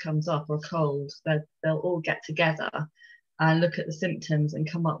virus comes up or a cold, they'll all get together and look at the symptoms and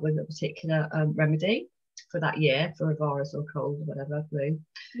come up with a particular remedy. for that year for a virus or cold or whatever, flu.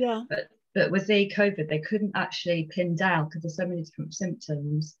 Yeah. But with the COVID, they couldn't actually pin down, because there's so many different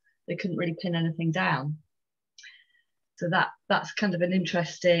symptoms, they couldn't really pin anything down. So that's kind of an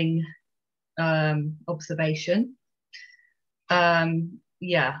interesting observation.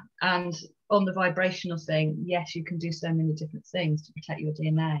 Yeah, and on the vibrational thing, yes, you can do so many different things to protect your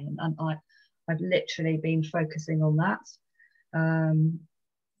DNA, and I've literally been focusing on that.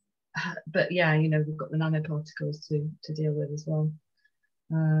 But yeah, you know, we've got the nanoparticles to deal with as well.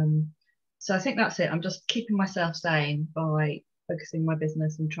 So I think that's it. I'm just keeping myself sane by focusing my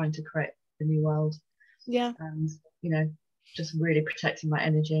business and trying to create the new world. Yeah. And, you know, just really protecting my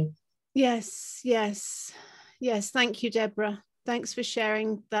energy. Yes, yes, yes. Thank you, Deborah. Thanks for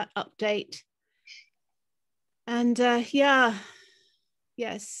sharing that update. And yeah,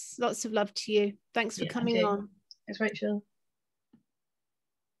 yes, lots of love to you. Thanks for coming on. Thanks, Rachel.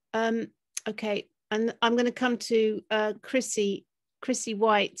 Okay, and I'm going to come to Chrissy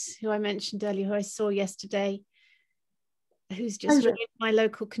White, who I mentioned earlier, who I saw yesterday, who's just running my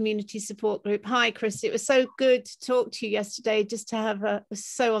local community support group. Hi, Chrissy. It was so good to talk to you yesterday, just to have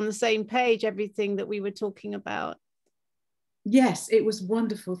so on the same page, everything that we were talking about. Yes, it was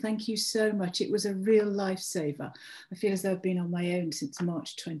wonderful. Thank you so much. It was a real lifesaver. I feel as though I've been on my own since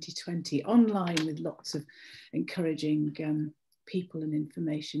March 2020, online with lots of encouraging people and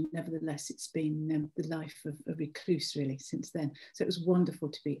information. Nevertheless, it's been the life of a recluse really since then. So it was wonderful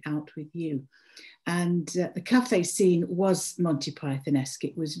to be out with you. And the cafe scene was Monty Python-esque.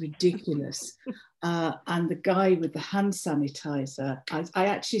 It was ridiculous. And the guy with the hand sanitizer, I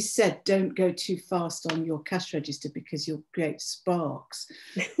actually said, don't go too fast on your cash register because you'll create sparks.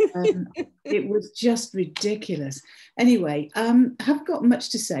 It was just ridiculous. Anyway, I haven't got much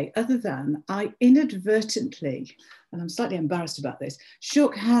to say other than I inadvertently, and I'm slightly embarrassed about this,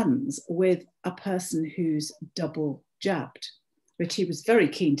 shook hands with a person who's double jabbed, which he was very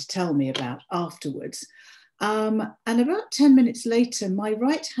keen to tell me about afterwards. And about 10 minutes later, my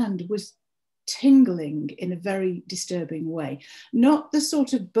right hand was tingling in a very disturbing way. Not the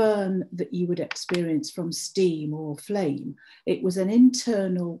sort of burn that you would experience from steam or flame. It was an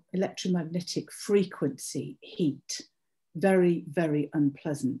internal electromagnetic frequency heat. Very, very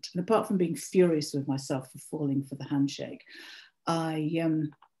unpleasant. And apart from being furious with myself for falling for the handshake, I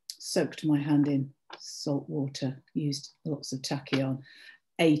soaked my hand in salt water, used lots of tachyon,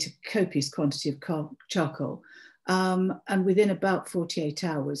 ate a copious quantity of charcoal, and within about 48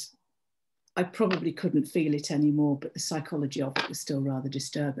 hours, I probably couldn't feel it anymore, but the psychology of it was still rather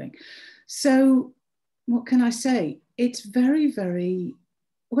disturbing. So what can I say? It's very, very,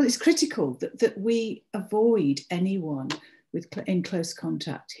 well, it's critical that we avoid anyone in close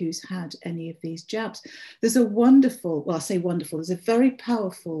contact who's had any of these jabs. There's a wonderful, well, I say wonderful, there's a very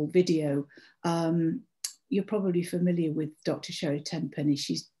powerful video. You're probably familiar with Dr. Sherry Tenpenny.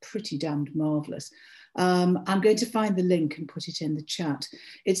 She's pretty damned marvelous. I'm going to find the link and put it in the chat.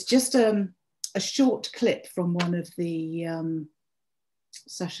 It's just a short clip from one of the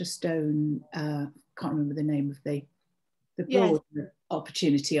Sasha Stone, can't remember the name of the broad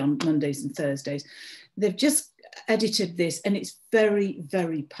opportunity on Mondays and Thursdays. They've just edited this and it's very,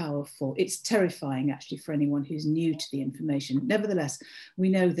 very powerful. It's terrifying actually for anyone who's new to the information. Nevertheless, we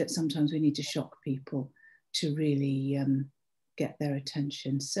know that sometimes we need to shock people to really get their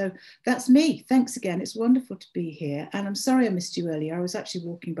attention. So that's me. Thanks again. It's wonderful to be here. And I'm sorry I missed you earlier. I was actually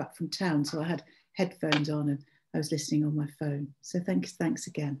walking back from town, so I had headphones on and I was listening on my phone. So thanks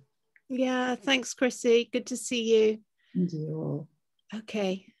again. Yeah, thanks, Chrissy. Good to see you. And you all.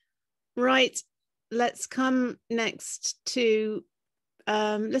 Okay, right. Let's come next to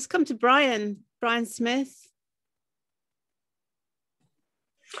Brian Smith.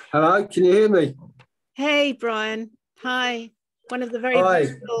 Hello, can you hear me? Hey, Brian. Hi. One of the very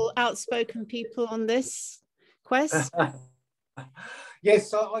vocal, outspoken people on this quest.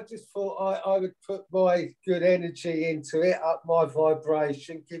 Yes, I just thought I would put my good energy into it, up my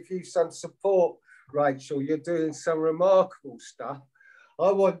vibration, give you some support, Rachel. You're doing some remarkable stuff.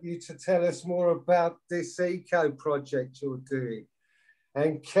 I want you to tell us more about this eco project you're doing.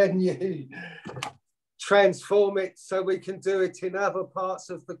 And can you transform it so we can do it in other parts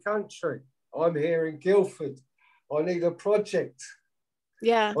of the country? I'm here in Guildford. I need a project.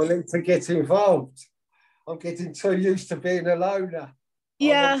 Yeah. I need to get involved. I'm getting too used to being a loner.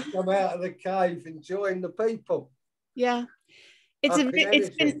 Yeah. I want to come out of the cave and join the people. Yeah. It's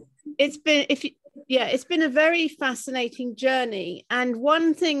been a very fascinating journey. And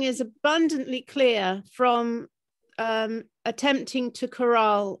one thing is abundantly clear from attempting to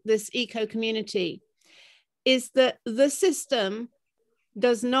corral this eco community is that the system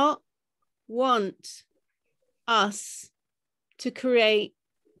does not want us to create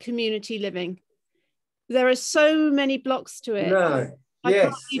community living. There are so many blocks to it. No. I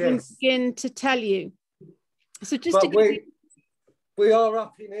can't even begin to tell you. So just but we are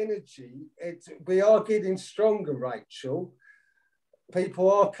up in energy. We are getting stronger, Rachel.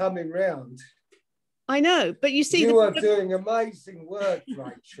 People are coming round. I know, but you see, you are doing amazing work,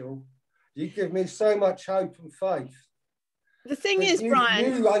 Rachel. You give me so much hope and faith. The thing is,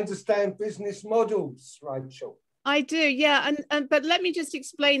 Brian, you understand business models, Rachel. I do, yeah, and but let me just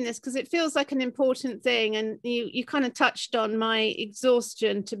explain this because it feels like an important thing, and you kind of touched on my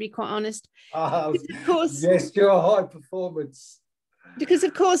exhaustion, to be quite honest. Of course, yes, you're a high performance. Because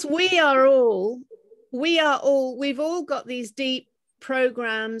of course we've all got these deep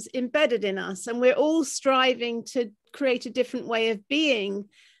programs embedded in us, and we're all striving to create a different way of being.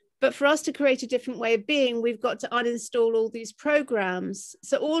 But for us to create a different way of being, we've got to uninstall all these programs.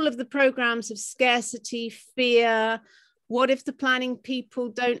 So all of the programs of scarcity, fear, what if the planning people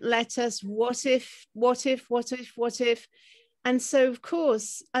don't let us, what if? And so, of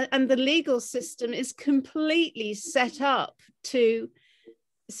course, and the legal system is completely set up to,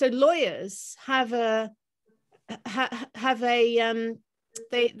 so lawyers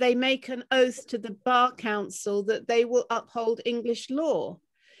they make an oath to the Bar Council that they will uphold English law.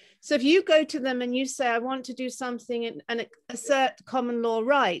 So if you go to them and you say, I want to do something and assert common law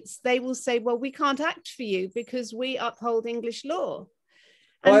rights, they will say, well, we can't act for you because we uphold English law.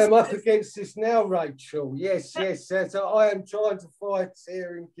 And I am up against this now, Rachel. Yes. I am trying to fight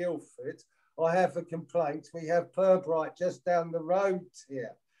here in Guildford. I have a complaint. We have Purbright just down the road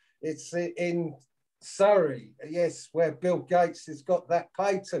here. It's in Surrey, yes, where Bill Gates has got that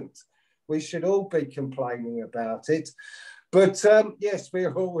patent. We should all be complaining about it. But yes, we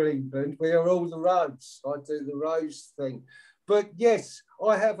are all England. We are all the roads. I do the roads thing. But yes,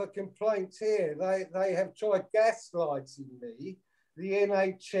 I have a complaint here. They have tried gaslighting me. The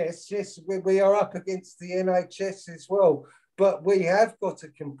NHS, yes, we are up against the NHS as well. But we have got a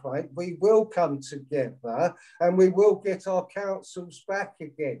complaint. We will come together and we will get our councils back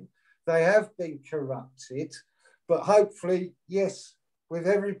again. They have been corrupted. But hopefully, yes, with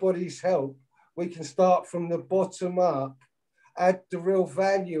everybody's help, we can start from the bottom up, add the real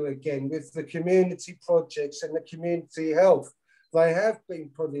value again with the community projects and the community health. They have been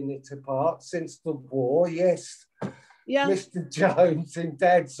putting it apart since the war, yes. Yeah. Mr. Jones in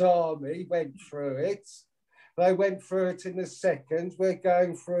Dad's army went through it. They went through it in the second. We're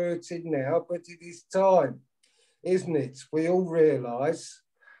going through it in now, but it is time, isn't it? We all realise,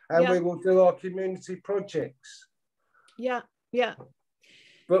 and we will do our community projects. Yeah.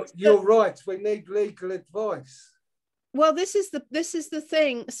 But you're right, we need legal advice. Well, this is the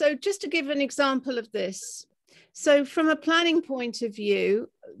thing. So just to give an example of this. So from a planning point of view,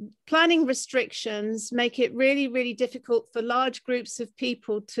 planning restrictions make it really, really difficult for large groups of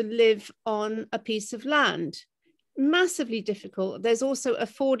people to live on a piece of land. Massively difficult. There's also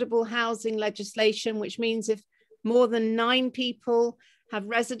affordable housing legislation, which means if more than 9 people have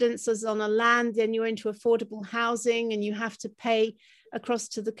residences on a land, then you're into affordable housing and you have to pay across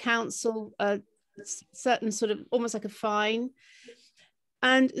to the council certain sort of almost like a fine.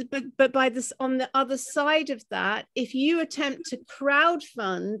 And but by this, on the other side of that, if you attempt to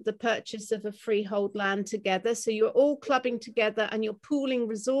crowdfund the purchase of a freehold land together, so you're all clubbing together and you're pooling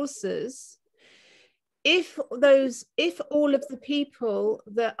resources, if all of the people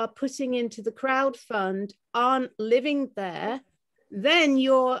that are putting into the crowdfund aren't living there, then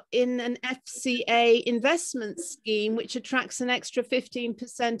you're in an FCA investment scheme, which attracts an extra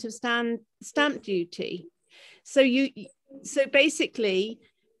 15% of stamp duty. So basically,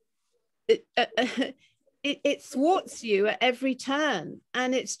 it thwarts you at every turn.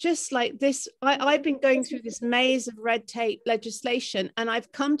 And it's just like this. I've been going through this maze of red tape legislation, and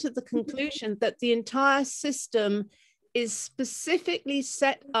I've come to the conclusion that the entire system is specifically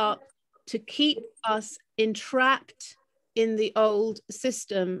set up to keep us entrapped in the old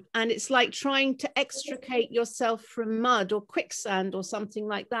system. And it's like trying to extricate yourself from mud or quicksand or something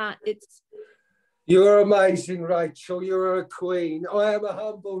like that. You're amazing, Rachel. You're a queen. I am a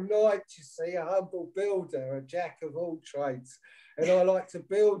humble knight, you see, a humble builder, a jack of all trades. And I like to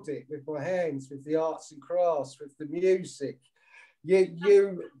build it with my hands, with the arts and crafts, with the music. You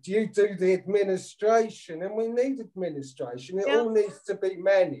do the administration, and we need administration. It all needs to be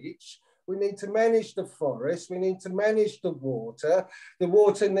managed. We need to manage the forest. We need to manage the water. The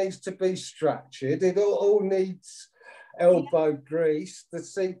water needs to be structured. It all needs elbow grease, the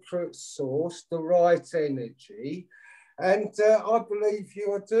secret sauce, the right energy. And I believe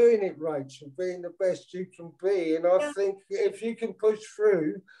you are doing it, Rachel, being the best you can be. And I think if you can push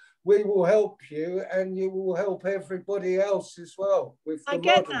through we will help you, and you will help everybody else as well with the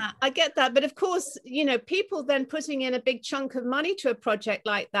model. I get that. But of course, you know, people then putting in a big chunk of money to a project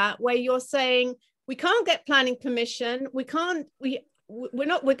like that, where you're saying, we can't get planning permission, we're going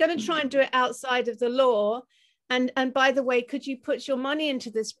to try and do it outside of the law. And by the way, could you put your money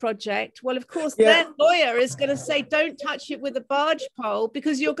into this project? Well, of course, their lawyer is going to say, don't touch it with a barge pole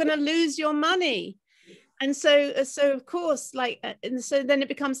because you're going to lose your money. And so of course, like, and so then it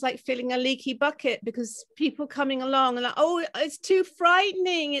becomes like filling a leaky bucket, because people coming along and like, oh, it's too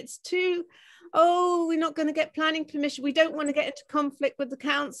frightening. It's too, oh, we're not going to get planning permission. We don't want to get into conflict with the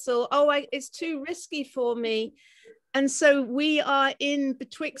council. Oh, it's too risky for me. And so we are in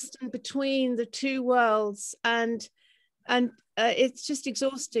betwixt and between the two worlds, and it's just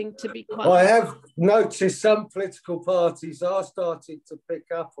exhausting, to be quite honest. I have noticed some political parties are starting to pick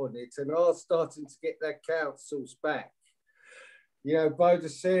up on it and are starting to get their councils back. You know,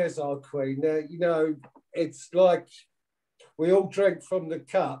 Boadicea, our Queen, you know, it's like we all drink from the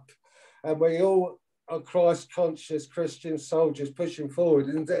cup, and we all are Christ-conscious Christian soldiers pushing forward,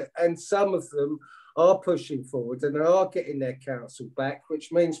 and some of them are pushing forward and are getting their council back,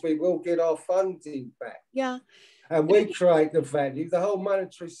 which means we will get our funding back. Yeah. And we create the value. The whole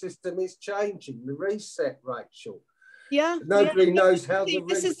monetary system is changing, the reset, Rachel. Yeah. Nobody knows how the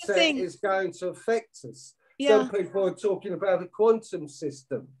reset is going to affect us. Yeah. Some people are talking about a quantum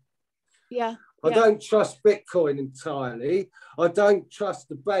system. Yeah. I don't trust Bitcoin entirely. I don't trust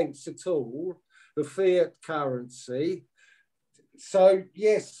the banks at all, the fiat currency. So,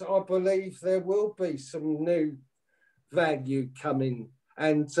 yes, I believe there will be some new value coming,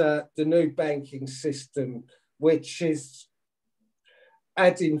 and the new banking system, which is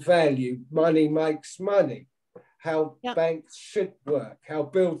adding value. Money makes money. How banks should work, how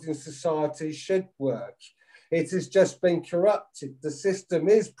building society should work. It has just been corrupted. The system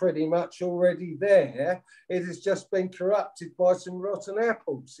is pretty much already there. It has just been corrupted by some rotten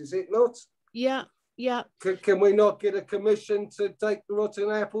apples, is it not? Yeah. Yeah. Can we not get a commission to take the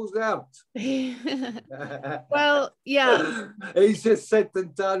rotten apples out? Well, yeah. Easier said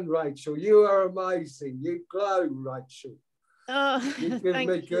than done, Rachel. You are amazing. You glow, Rachel. Oh, you give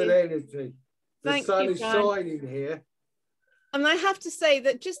me good energy. The sun is shining here. And I have to say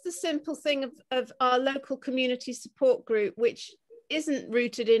that just the simple thing of our local community support group, which isn't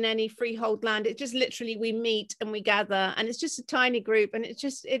rooted in any freehold land, it just literally, we meet and we gather, and it's just a tiny group, and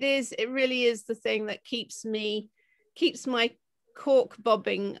it really is the thing that keeps my cork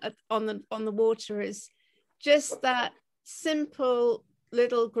bobbing on the water, is just that simple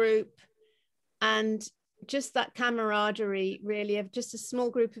little group, and just that camaraderie, really, of just a small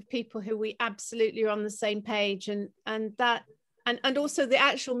group of people who we absolutely are on the same page, and also the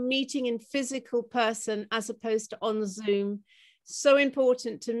actual meeting in physical person as opposed to on Zoom. So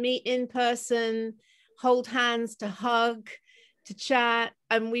important to meet in person, hold hands, to hug, to chat,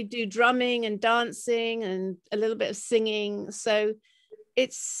 and we do drumming and dancing and a little bit of singing. So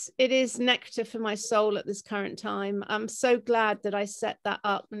it is nectar for my soul at this current time. I'm so glad that I set that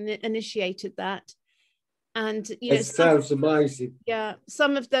up and initiated that. And you know, it sounds amazing. Yeah,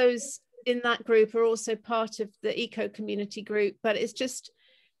 some of those in that group are also part of the eco community group, but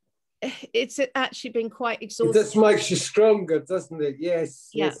it's actually been quite exhausting. It just makes you stronger, doesn't it? Yes,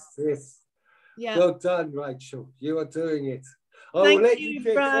 yeah. yes. Yeah. Well done, Rachel. You are doing it. I will let you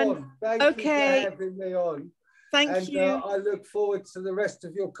get on. Thank you for having me on. Thank you. I look forward to the rest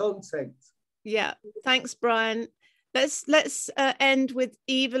of your content. Yeah. Thanks, Brian. Let's end with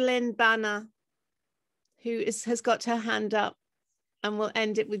Evelyn Banner, who has got her hand up, and we'll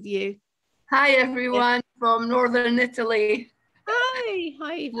end it with you. Hi, everyone from Northern Italy. Hi,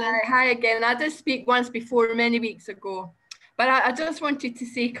 Evelyn. Hi again. I did speak once before, many weeks ago, but I just wanted to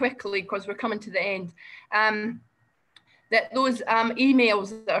say quickly, because we're coming to the end, that those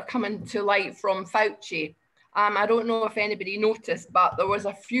emails that are coming to light from Fauci, I don't know if anybody noticed, but there was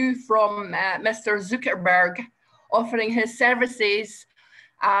a few from Mr. Zuckerberg offering his services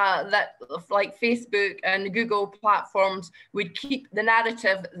that, like Facebook and Google platforms, would keep the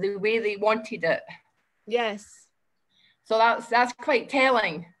narrative the way they wanted it. Yes. So that's quite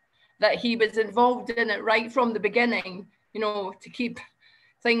telling, that he was involved in it right from the beginning, you know, to keep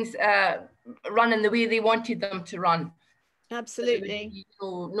things running the way they wanted them to run. Absolutely.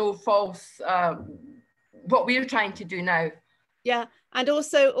 No false, what we're trying to do now. Yeah, and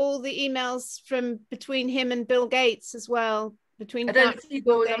also all the emails from between him and Bill Gates as well. I didn't see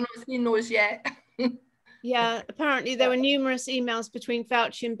those, I've not seen those yet. Yeah, apparently there were numerous emails between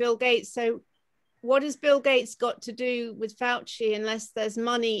Fauci and Bill Gates. So what has Bill Gates got to do with Fauci unless there's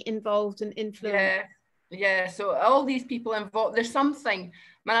money involved and influence? Yeah, so all these people involved, there's something,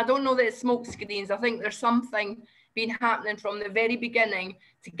 Man, I don't know that it's smoke screens. I think there's something been happening from the very beginning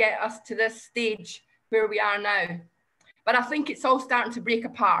to get us to this stage where we are now. But I think it's all starting to break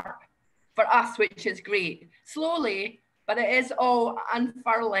apart for us, which is great. Slowly, but it is all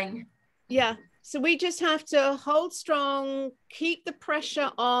unfurling. Yeah. So we just have to hold strong, keep the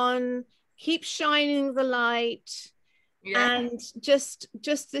pressure on, keep shining the light, and just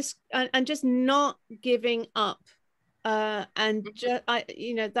this, and just not giving up. And just,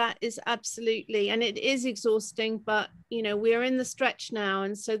 you know, that is absolutely, and it is exhausting, but you know, we're in the stretch now,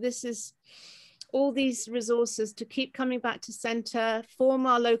 and so this is all these resources to keep coming back to center, form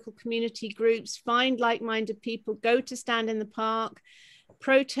our local community groups, find like-minded people, go to stand in the park,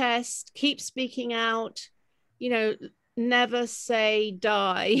 protest, keep speaking out, you know, never say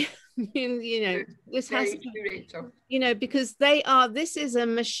die. You know, this has to, you know, because this is a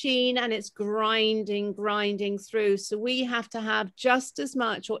machine and it's grinding through. So we have to have just as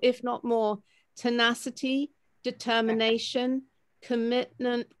much, or if not more, tenacity, determination,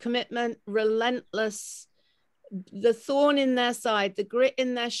 commitment, relentless, the thorn in their side, the grit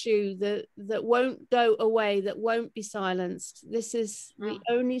in their shoe, that won't go away, that won't be silenced. This is the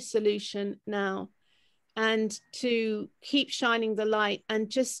only solution now. And to keep shining the light and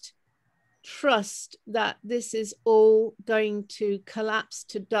just trust that this is all going to collapse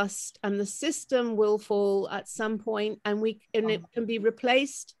to dust and the system will fall at some point, and it can be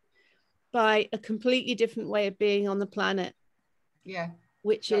replaced by a completely different way of being on the planet. Yeah,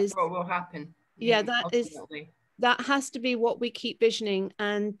 which that's is what will happen. Yeah, ultimately. that has to be what we keep visioning,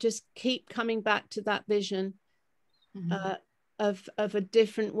 and just keep coming back to that vision of a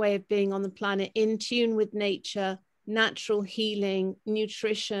different way of being on the planet, in tune with nature, natural healing,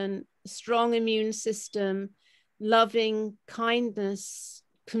 nutrition, strong immune system, loving kindness,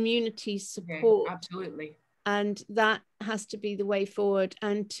 community support. Yeah, absolutely. And that has to be the way forward.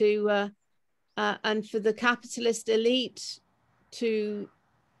 And to and for the capitalist elite to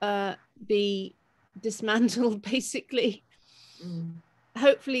be dismantled, basically.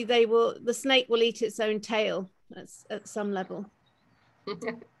 Hopefully the snake will eat its own tail at some level.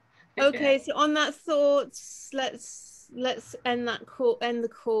 Okay, so on that thought, let's end the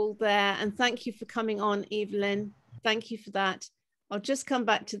call there. And thank you for coming on, Evelyn. Thank you for that. I'll just come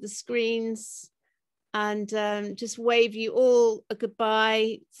back to the screens and just wave you all a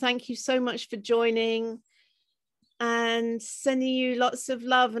goodbye. Thank you so much for joining, and sending you lots of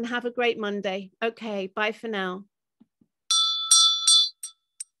love, and have a great Monday. Okay, bye for now.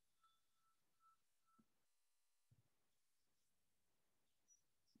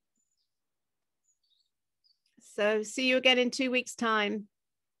 So see you again in 2 weeks' time.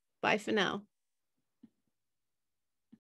 Bye for now.